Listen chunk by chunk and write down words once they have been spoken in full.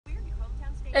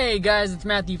Hey guys, it's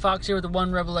Matthew Fox here with the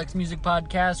One Rebel X Music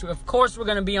Podcast. Of course, we're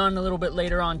going to be on a little bit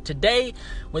later on today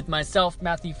with myself,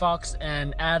 Matthew Fox,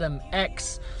 and Adam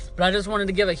X. But I just wanted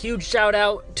to give a huge shout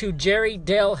out to Jerry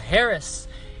Dale Harris.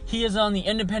 He is on the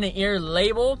Independent Ear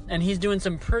label, and he's doing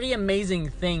some pretty amazing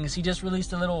things. He just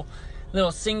released a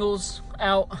little singles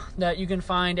out that you can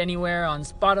find anywhere on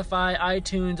Spotify,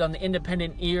 iTunes, on the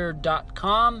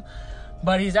independentear.com.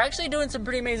 But he's actually doing some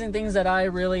pretty amazing things that I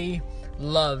really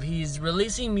love. He's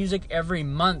releasing music every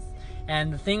month,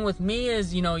 and the thing with me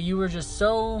is, you were just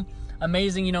so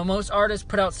amazing. Most artists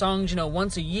put out songs,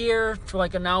 once a year for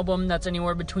like an album that's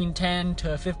anywhere between 10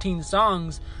 to 15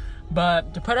 songs,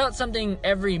 but to put out something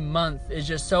every month is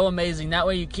just so amazing. That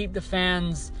way you keep the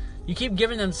fans, you keep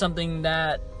giving them something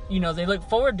that, they look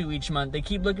forward to each month. They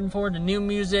keep looking forward to new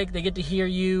music. They get to hear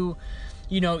you,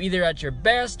 either at your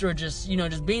best or just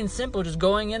being simple, just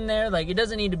going in there. Like, it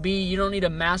doesn't need to be, you don't need to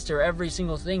master every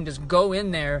single thing. Just go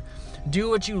in there, do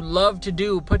what you love to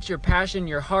do, put your passion,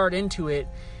 your heart into it,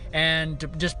 and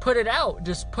just put it out.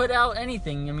 Just put out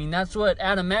anything. I mean, that's what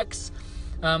Adam X,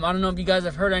 I don't know if you guys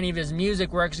have heard any of his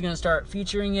music. We're actually going to start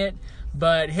featuring it,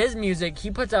 but his music,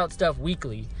 he puts out stuff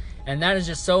weekly. And that is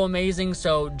just so amazing.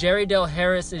 So Jerry Dale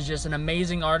Harris is just an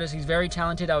amazing artist. He's very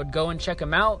talented. I would go and check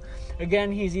him out.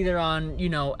 Again, he's either on,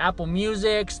 Apple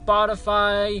Music,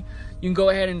 Spotify. You can go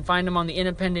ahead and find him on the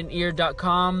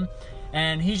independentear.com.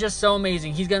 And he's just so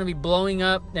amazing. He's going to be blowing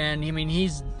up. And,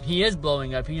 he is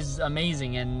blowing up. He's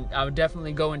amazing. And I would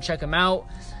definitely go and check him out.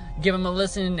 Give him a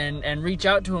listen and reach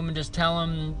out to him and just tell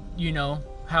him,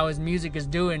 how his music is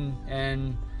doing.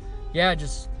 And, yeah,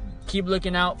 just keep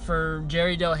looking out for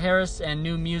Jerry Dale Harris and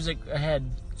new music ahead.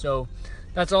 So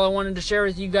that's all I wanted to share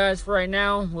with you guys for right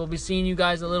now. We'll be seeing you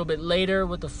guys a little bit later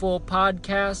with the full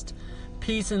podcast.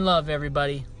 Peace and love,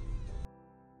 everybody.